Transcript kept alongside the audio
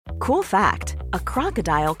Cool fact, a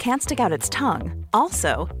crocodile can't stick out its tongue.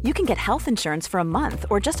 Also, you can get health insurance for a month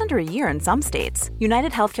or just under a year in some states.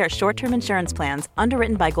 United Healthcare short-term insurance plans,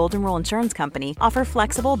 underwritten by Golden Rule Insurance Company, offer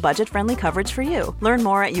flexible, budget-friendly coverage for you. Learn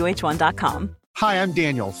more at uh1.com. Hi, I'm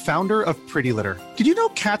Daniel, founder of Pretty Litter. Did you know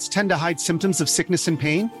cats tend to hide symptoms of sickness and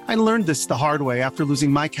pain? I learned this the hard way after losing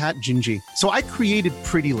my cat, Gingy. So I created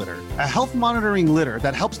Pretty Litter, a health monitoring litter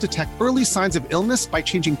that helps detect early signs of illness by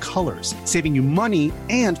changing colors, saving you money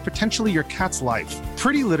and potentially your cat's life.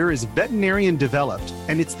 Pretty Litter is veterinarian developed,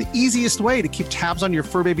 and it's the easiest way to keep tabs on your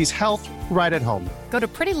fur baby's health right at home. Go to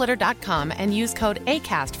prettylitter.com and use code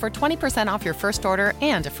ACAST for 20% off your first order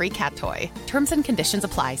and a free cat toy. Terms and conditions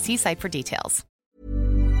apply. See site for details.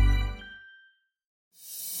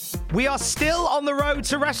 We are still on the road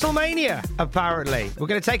to WrestleMania, apparently. We're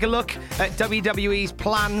going to take a look at WWE's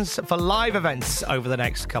plans for live events over the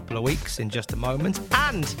next couple of weeks in just a moment,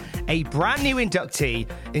 and a brand new inductee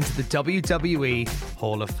into the WWE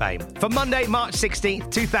Hall of Fame. For Monday, March 16th,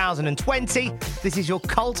 2020, this is your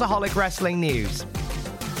Cultaholic Wrestling News.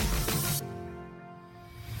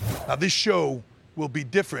 Now, this show will be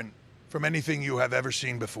different from anything you have ever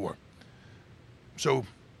seen before. So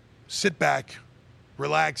sit back,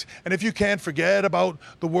 relax, and if you can, forget about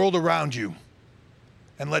the world around you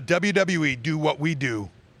and let WWE do what we do.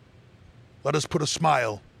 Let us put a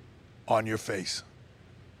smile on your face.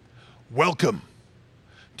 Welcome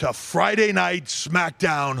to Friday Night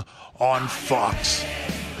SmackDown on Fox.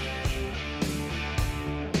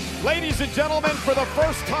 Ladies and gentlemen, for the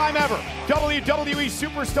first time ever, WWE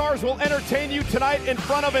superstars will entertain you tonight in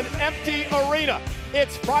front of an empty arena.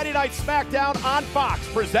 It's Friday Night SmackDown on Fox,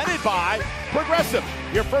 presented by Progressive,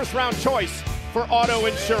 your first-round choice for auto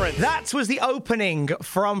insurance. That was the opening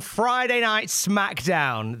from Friday Night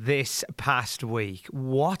SmackDown this past week.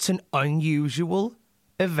 What an unusual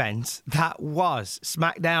event that was.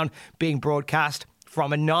 SmackDown being broadcast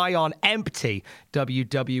from a nigh-on empty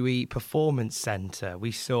WWE Performance Center.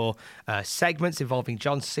 We saw segments involving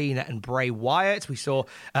John Cena and Bray Wyatt. We saw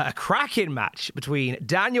a cracking match between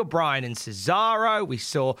Daniel Bryan and Cesaro. We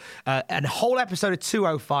saw a whole episode of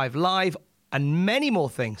 205 Live and many more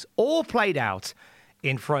things, all played out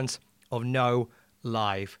in front of no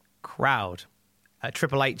live crowd.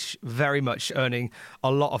 Triple H very much earning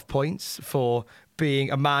a lot of points for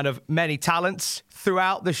being a man of many talents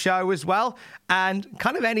throughout the show as well. And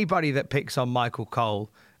kind of anybody that picks on Michael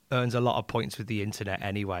Cole earns a lot of points with the internet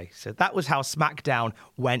anyway. So that was how SmackDown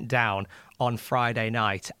went down on Friday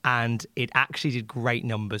night. And it actually did great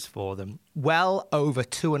numbers for them. Well over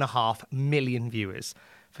 2.5 million viewers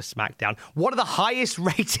for SmackDown. One of the highest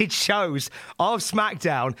rated shows of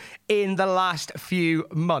SmackDown in the last few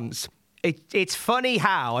months. It's funny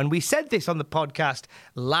how, and we said this on the podcast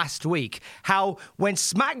last week, how when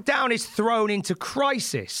SmackDown is thrown into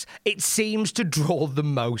crisis, it seems to draw the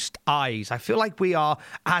most eyes. I feel like we are,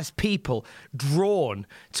 as people, drawn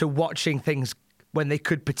to watching things when they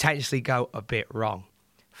could potentially go a bit wrong.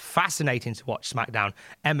 Fascinating to watch SmackDown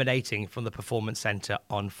emanating from the Performance Center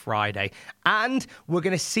on Friday. And we're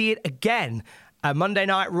going to see it again Monday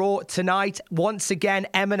Night Raw tonight, once again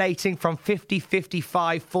emanating from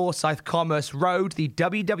 5055 Forsyth Commerce Road, the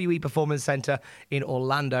WWE Performance Center in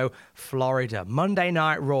Orlando, Florida. Monday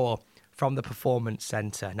Night Raw from the Performance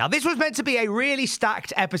Center. Now, this was meant to be a really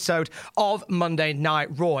stacked episode of Monday Night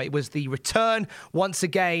Raw. It was the return, once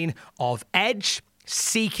again, of Edge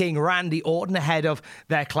seeking Randy Orton ahead of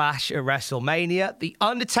their clash at WrestleMania. The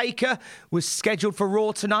Undertaker was scheduled for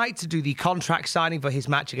Raw tonight to do the contract signing for his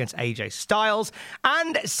match against AJ Styles.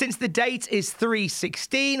 And since the date is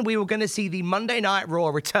 3/16, we were going to see the Monday Night Raw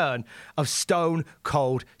return of Stone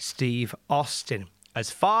Cold Steve Austin.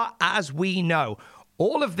 As far as we know,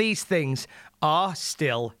 all of these things are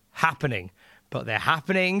still happening, but they're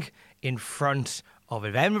happening in front of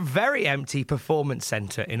a very empty Performance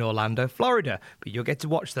Center in Orlando, Florida. But you'll get to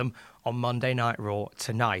watch them on Monday Night Raw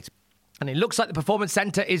tonight. And it looks like the Performance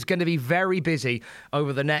Center is going to be very busy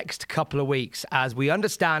over the next couple of weeks as we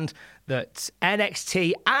understand that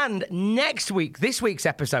NXT and this week's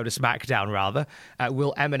episode of SmackDown,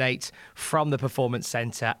 will emanate from the Performance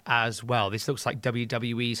Center as well. This looks like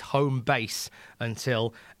WWE's home base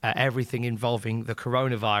until everything involving the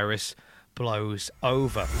coronavirus blows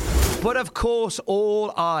over. But of course,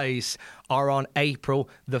 all eyes are on April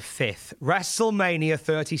the 5th. WrestleMania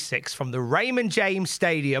 36 from the Raymond James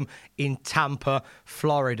Stadium in Tampa,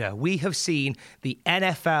 Florida. We have seen the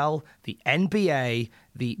NFL, the NBA,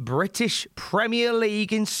 the British Premier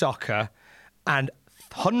League in soccer, and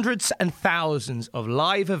hundreds and thousands of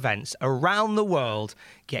live events around the world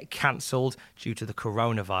get cancelled due to the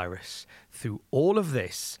coronavirus. Through all of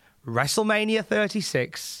this, WrestleMania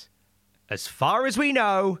 36 as far as we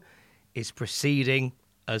know, is proceeding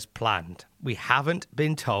as planned. We haven't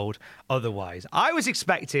been told otherwise. I was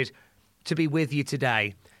expected to be with you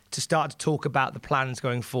today to start to talk about the plans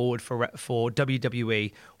going forward for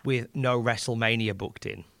WWE with no WrestleMania booked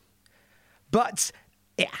in. But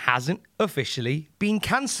it hasn't officially been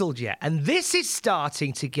cancelled yet. And this is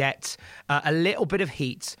starting to get a little bit of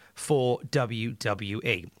heat for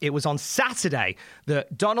WWE. It was on Saturday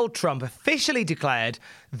that Donald Trump officially declared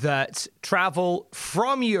that travel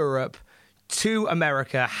from Europe to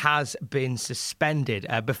America has been suspended.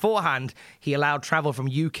 Beforehand, he allowed travel from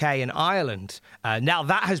UK and Ireland. Now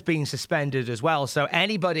that has been suspended as well. So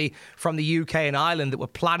anybody from the UK and Ireland that were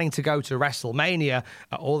planning to go to WrestleMania,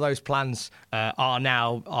 all those plans are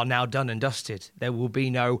now done and dusted. There will be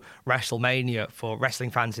no WrestleMania for wrestling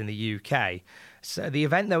fans in the UK. So the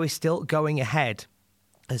event, though, is still going ahead,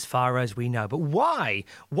 as far as we know. But why?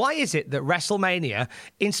 Why is it that WrestleMania,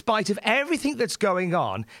 in spite of everything that's going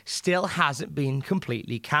on, still hasn't been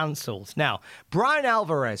completely cancelled? Now, Brian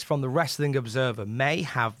Alvarez from the Wrestling Observer may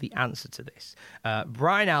have the answer to this.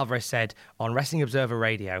 Brian Alvarez said on Wrestling Observer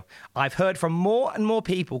Radio, "I've heard from more and more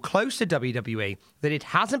people close to WWE that it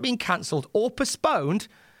hasn't been cancelled or postponed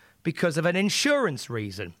because of an insurance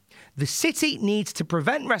reason. The city needs to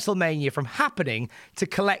prevent WrestleMania from happening to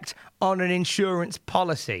collect on an insurance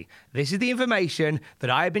policy. This is the information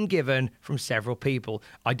that I have been given from several people.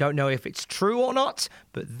 I don't know if it's true or not,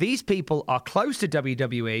 but these people are close to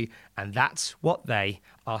WWE, and that's what they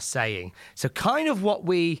are saying." So kind of what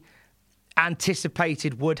we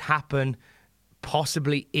anticipated would happen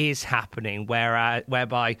possibly is happening,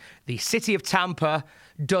 whereby the city of Tampa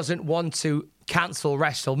doesn't want to cancel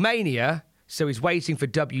WrestleMania, so he's waiting for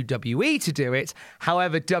WWE to do it.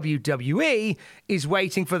 However, WWE is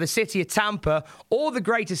waiting for the city of Tampa or the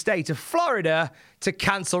greater state of Florida to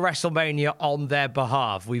cancel WrestleMania on their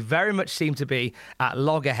behalf. We very much seem to be at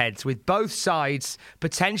loggerheads, with both sides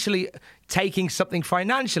potentially taking something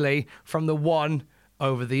financially from the one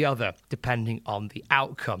over the other, depending on the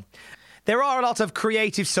outcome. There are a lot of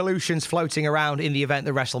creative solutions floating around in the event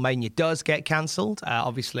that WrestleMania does get cancelled.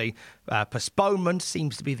 Obviously, postponement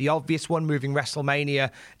seems to be the obvious one, moving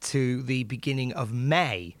WrestleMania to the beginning of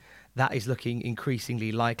May. That is looking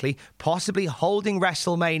increasingly likely. Possibly holding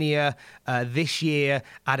WrestleMania this year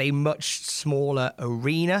at a much smaller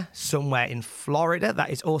arena somewhere in Florida.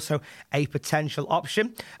 That is also a potential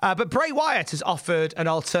option. But Bray Wyatt has offered an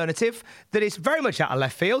alternative that is very much out of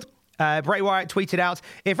left field. Bray Wyatt tweeted out,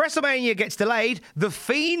 "If WrestleMania gets delayed, The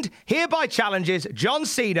Fiend hereby challenges John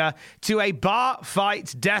Cena to a bar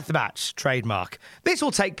fight deathmatch," trademark. "This will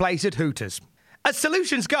take place at Hooters." As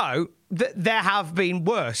solutions go, there have been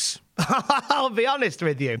worse. I'll be honest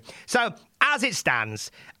with you. So, as it stands,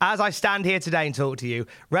 as I stand here today and talk to you,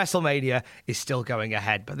 WrestleMania is still going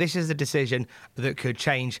ahead. But this is a decision that could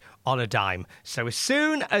change on a dime. So as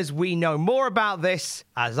soon as we know more about this,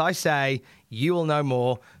 as I say, you will know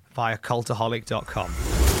more via Cultaholic.com.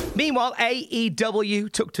 Meanwhile, AEW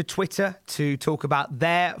took to Twitter to talk about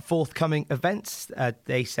their forthcoming events.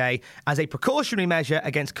 They say, "As a precautionary measure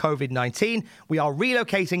against COVID-19, we are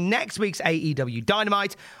relocating next week's AEW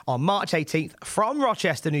Dynamite on March 18th from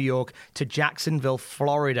Rochester, New York to Jacksonville,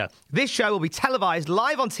 Florida. This show will be televised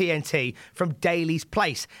live on TNT from Daly's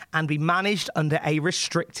Place and be managed under a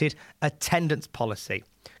restricted attendance policy."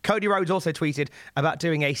 Cody Rhodes also tweeted about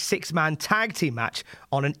doing a 6-man tag team match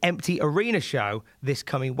on an empty arena show this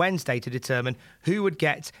coming Wednesday to determine who would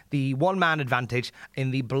get the one-man advantage in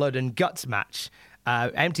the blood and guts match.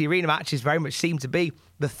 Empty arena matches very much seem to be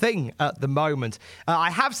the thing at the moment. I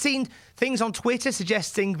have seen things on Twitter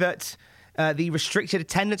suggesting that the restricted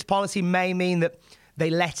attendance policy may mean that they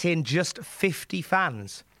let in just 50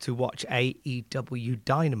 fans to watch AEW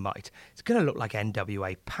Dynamite. It's going to look like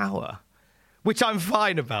NWA Power, which I'm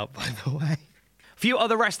fine about, by the way. A few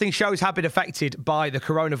other wrestling shows have been affected by the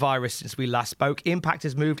coronavirus since we last spoke. Impact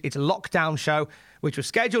has moved its lockdown show, which was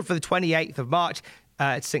scheduled for the 28th of March,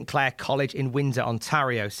 at St. Clair College in Windsor,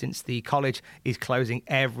 Ontario, since the college is closing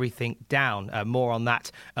everything down. More on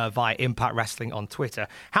that via Impact Wrestling on Twitter.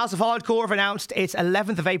 House of Hardcore have announced its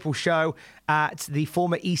 11th of April show at the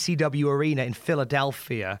former ECW Arena in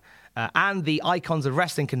Philadelphia. And the Icons of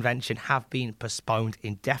Wrestling convention have been postponed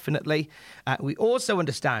indefinitely. We also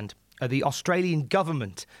understand the Australian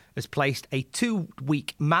government has placed a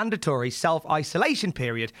 2-week mandatory self-isolation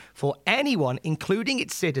period for anyone, including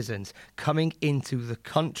its citizens, coming into the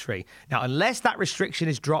country. Now, unless that restriction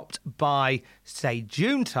is dropped by, say,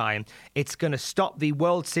 June time, it's going to stop the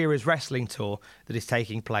World Series Wrestling Tour that is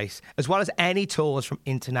taking place, as well as any tours from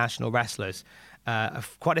international wrestlers.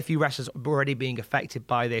 Quite a few wrestlers already being affected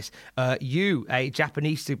by this. Yu, a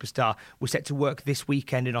Japanese superstar, was set to work this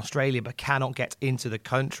weekend in Australia but cannot get into the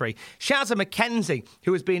country. Shazza McKenzie,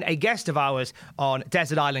 who has been a guest of ours on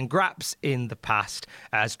Desert Island Graps in the past,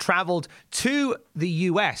 has travelled to the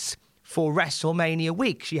US for WrestleMania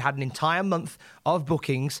week. She had an entire month of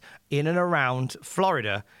bookings in and around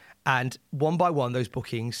Florida, and one by one those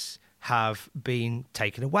bookings have been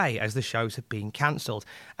taken away as the shows have been cancelled.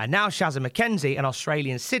 And now Shazza McKenzie, an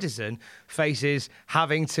Australian citizen, faces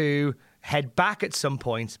having to head back at some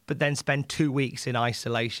point, but then spend 2 weeks in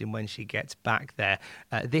isolation when she gets back there.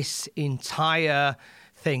 This entire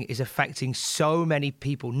thing is affecting so many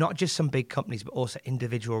people, not just some big companies, but also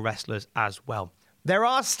individual wrestlers as well. There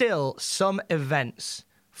are still some events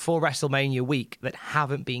for WrestleMania week that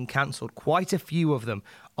haven't been cancelled. Quite a few of them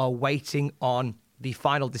are waiting on the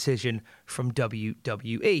final decision from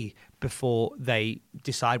WWE before they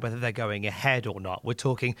decide whether they're going ahead or not. We're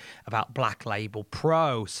talking about Black Label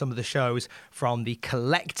Pro, some of the shows from the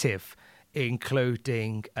Collective,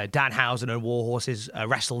 including Danhausen and Warhorse's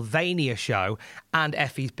WrestleVania show and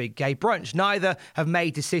Effie's Big Gay Brunch. Neither have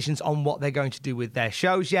made decisions on what they're going to do with their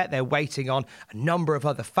shows yet. They're waiting on a number of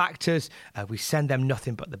other factors. We send them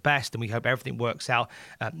nothing but the best, and we hope everything works out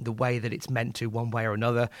the way that it's meant to, one way or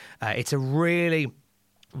another. It's a really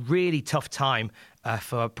tough time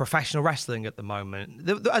for professional wrestling at the moment,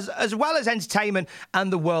 as well as entertainment and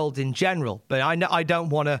the world in general. But I don't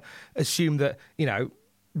want to assume that,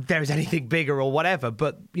 there's anything bigger or whatever,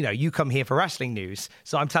 but, you come here for wrestling news.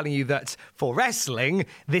 So I'm telling you that for wrestling,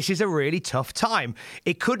 this is a really tough time.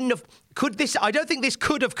 I don't think this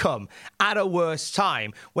could have come at a worse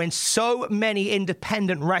time when so many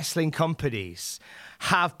independent wrestling companies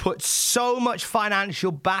have put so much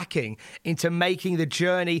financial backing into making the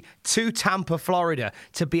journey to Tampa, Florida,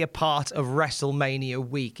 to be a part of WrestleMania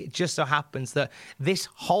week. It just so happens that this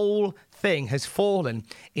whole thing has fallen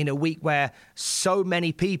in a week where so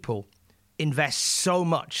many people invest so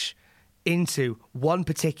much into one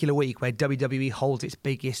particular week where WWE holds its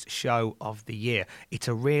biggest show of the year. It's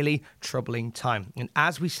a really troubling time. And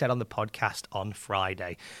as we said on the podcast on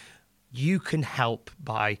Friday, you can help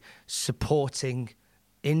by supporting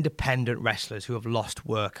independent wrestlers who have lost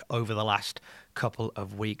work over the last couple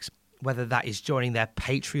of weeks, whether that is joining their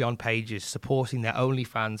Patreon pages, supporting their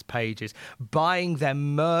OnlyFans pages, buying their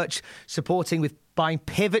merch, supporting with buying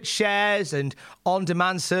Pivot shares and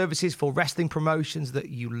on-demand services for wrestling promotions that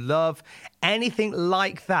you love. Anything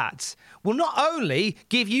like that will not only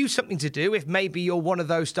give you something to do if maybe you're one of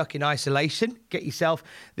those stuck in isolation, get yourself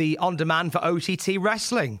the on-demand for OTT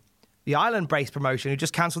Wrestling, the Island Brace promotion, who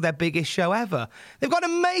just cancelled their biggest show ever. They've got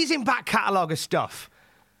an amazing back catalogue of stuff,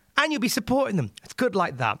 and you'll be supporting them. It's good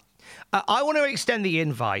like that. I want to extend the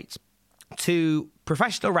invite to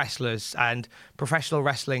professional wrestlers and professional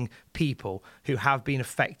wrestling people who have been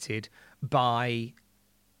affected by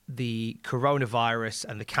the coronavirus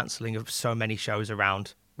and the cancelling of so many shows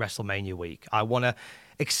around WrestleMania week. I want to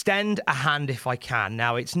extend a hand if I can.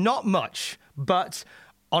 Now, it's not much, but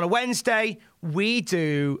on a Wednesday, we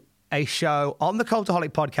do a show on the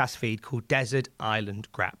Cultaholic podcast feed called Desert Island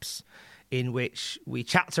Graps, in which we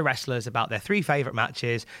chat to wrestlers about their 3 favourite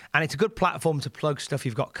matches, and it's a good platform to plug stuff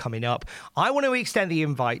you've got coming up. I want to extend the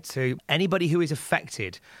invite to anybody who is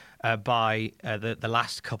affected by the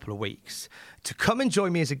last couple of weeks to come and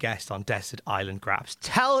join me as a guest on Desert Island Graps.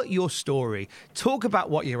 Tell your story. Talk about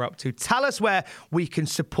what you're up to. Tell us where we can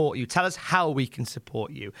support you. Tell us how we can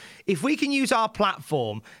support you. If we can use our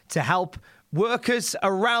platform to help workers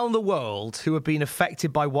around the world who have been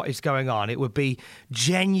affected by what is going on, it would be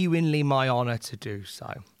genuinely my honour to do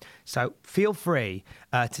so. So feel free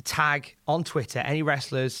to tag on Twitter any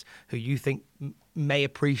wrestlers who you think may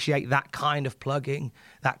appreciate that kind of plugging,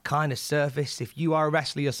 that kind of service. If you are a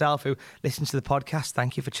wrestler yourself who listens to the podcast,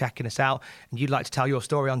 thank you for checking us out, and you'd like to tell your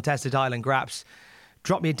story on Desert Island Graps,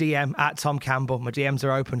 drop me a DM at Tom Campbell. My DMs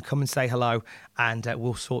are open. Come and say hello, and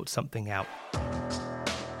we'll sort something out.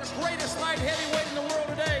 Heavyweight in the world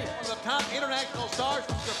today, one of the top international stars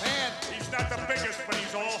from Japan. He's not the biggest, but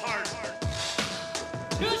he's all heart.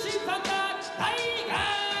 Jushin Thunder Liger!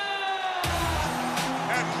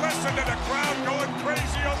 And listen to the crowd going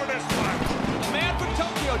crazy over this one. The man from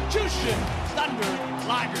Tokyo, Jushin Thunder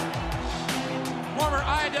Liger. Former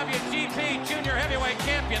IWGP Junior Heavyweight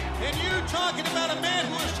Champion. And you talking about a man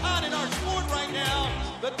who is hot in our sport right now,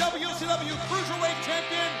 the WCW Cruiserweight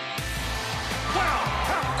Champion. Wow,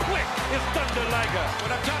 how quick is Thunder Liger?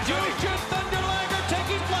 What I'm talking about, Jushin Thunder Liger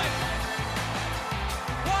taking flight.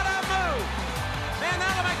 What a move. Man,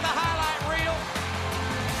 that'll make the highlight reel.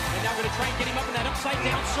 And now we're going to try and get him up in that upside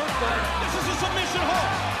down circle. This is a submission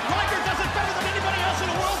hold. Liger does it better than anybody in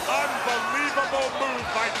the world. Unbelievable move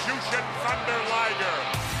by Jushin Thunder Liger.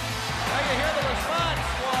 Now you hear the response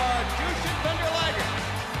for Jushin Thunder Liger.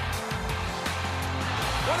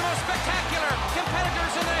 One of the most spectacular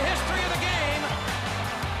competitors in the history of the game,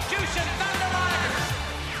 Jushin Thunder Liger.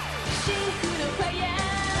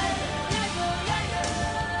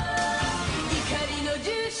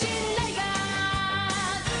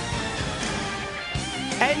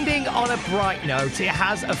 Ending on a bright note, it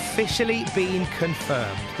has officially been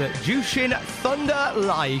confirmed that Jushin Thunder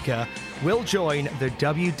Liger will join the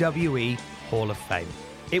WWE Hall of Fame.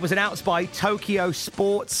 It was announced by Tokyo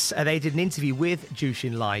Sports. They did an interview with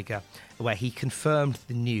Jushin Liger where he confirmed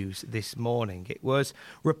the news this morning. It was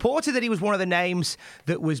reported that he was one of the names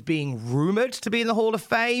that was being rumoured to be in the Hall of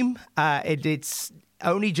Fame. It's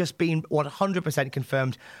only just been 100%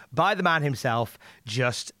 confirmed by the man himself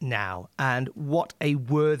just now. And what a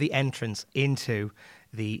worthy entrance into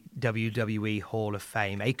the WWE Hall of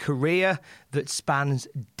Fame. A career that spans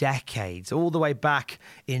decades, all the way back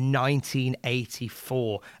in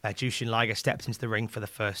 1984. Jushin Liger stepped into the ring for the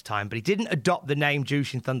first time, but he didn't adopt the name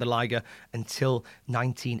Jushin Thunder Liger until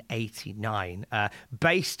 1989,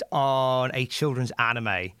 based on a children's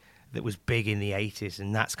anime that was big in the 80s,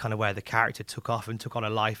 and that's kind of where the character took off and took on a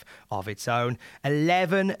life of its own.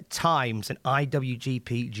 11 times an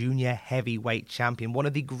IWGP Junior Heavyweight Champion, one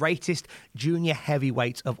of the greatest junior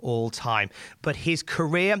heavyweights of all time. But his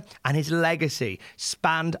career and his legacy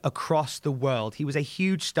spanned across the world. He was a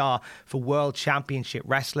huge star for World Championship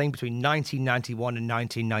Wrestling between 1991 and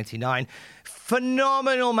 1999.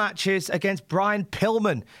 Phenomenal matches against Brian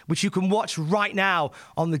Pillman, which you can watch right now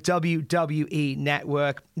on the WWE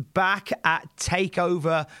Network. Back at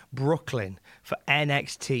TakeOver Brooklyn for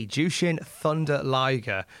NXT, Jushin Thunder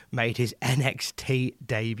Liger made his NXT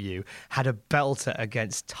debut, had a belter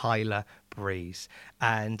against Tyler Breeze,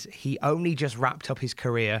 and he only just wrapped up his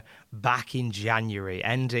career back in January,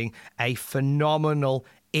 ending a phenomenal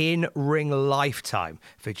in-ring lifetime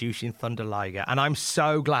for Jushin Thunder Liger. And I'm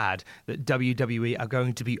so glad that WWE are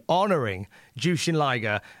going to be honouring Jushin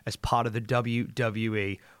Liger as part of the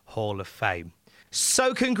WWE Hall of Fame.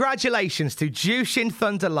 So congratulations to Jushin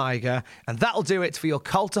Thunder Liger, and that'll do it for your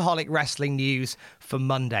Cultaholic Wrestling news for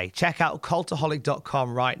Monday. Check out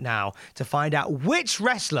cultaholic.com right now to find out which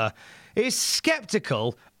wrestler is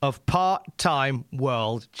skeptical of part-time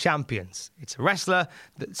world champions. It's a wrestler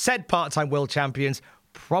that said part-time world champions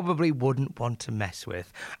probably wouldn't want to mess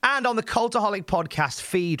with. And on the Cultaholic podcast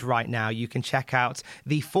feed right now, you can check out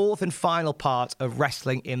the fourth and final part of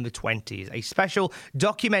Wrestling in the 20s, a special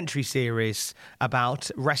documentary series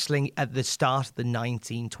about wrestling at the start of the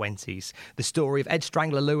 1920s, the story of Ed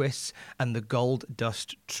Strangler Lewis and the Gold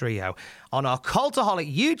Dust Trio. On our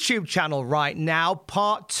Cultaholic YouTube channel right now,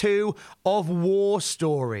 part 2 of War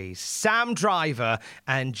Stories, Sam Driver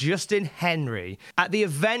and Justin Henry at the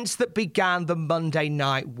events that began the Monday Night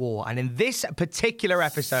War. And in this particular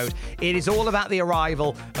episode, it is all about the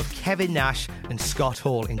arrival of Kevin Nash and Scott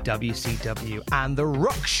Hall in WCW and the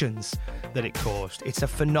ructions that it caused. It's a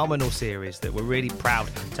phenomenal series that we're really proud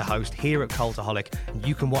to host here at Cultaholic.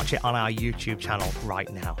 You can watch it on our YouTube channel right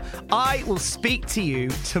now. I will speak to you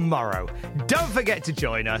tomorrow. Don't forget to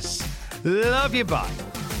join us. Love you, bye.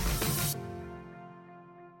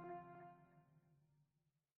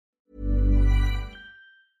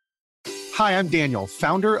 Hi, I'm Daniel,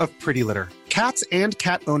 founder of Pretty Litter. Cats and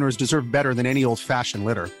cat owners deserve better than any old-fashioned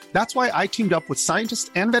litter. That's why I teamed up with scientists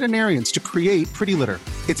and veterinarians to create Pretty Litter.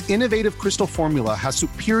 Its innovative crystal formula has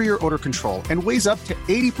superior odor control and weighs up to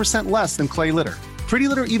 80% less than clay litter. Pretty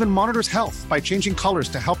Litter even monitors health by changing colors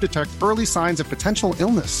to help detect early signs of potential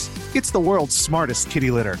illness. It's the world's smartest kitty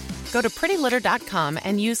litter. Go to prettylitter.com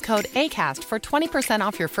and use code ACAST for 20%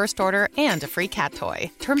 off your first order and a free cat toy.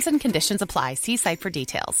 Terms and conditions apply. See site for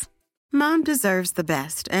details. Mom deserves the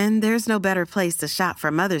best, and there's no better place to shop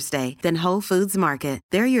for Mother's Day than Whole Foods Market.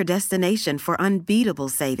 They're your destination for unbeatable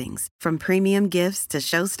savings, from premium gifts to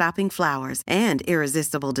show-stopping flowers and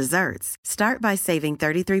irresistible desserts. Start by saving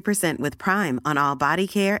 33% with Prime on all body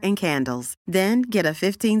care and candles. Then get a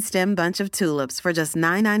 15-stem bunch of tulips for just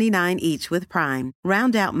 $9.99 each with Prime.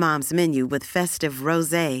 Round out Mom's menu with festive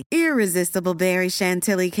rosé, irresistible berry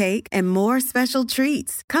chantilly cake, and more special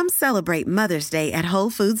treats. Come celebrate Mother's Day at Whole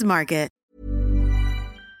Foods Market.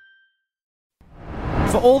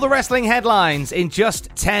 For all the wrestling headlines in just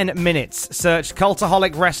 10 minutes, search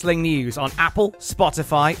Cultaholic Wrestling News on Apple,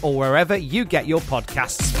 Spotify, or wherever you get your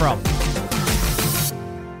podcasts from.